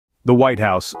The White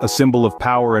House, a symbol of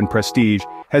power and prestige,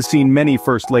 has seen many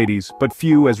first ladies, but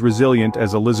few as resilient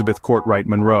as Elizabeth Kortright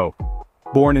Monroe.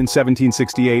 Born in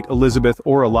 1768, Elizabeth,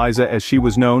 or Eliza as she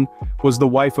was known, was the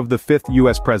wife of the fifth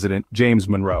U.S. President, James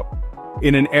Monroe.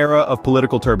 In an era of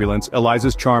political turbulence,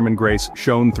 Eliza's charm and grace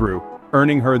shone through,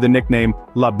 earning her the nickname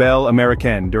La Belle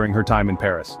Américaine during her time in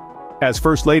Paris. As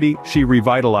First Lady, she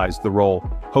revitalized the role,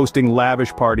 hosting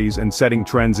lavish parties and setting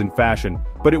trends in fashion,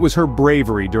 but it was her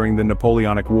bravery during the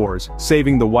Napoleonic Wars,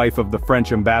 saving the wife of the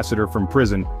French ambassador from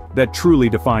prison, that truly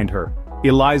defined her.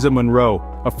 Eliza Monroe,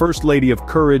 a First Lady of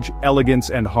courage, elegance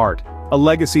and heart, a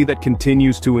legacy that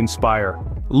continues to inspire.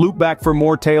 Loop back for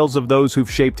more tales of those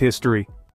who've shaped history.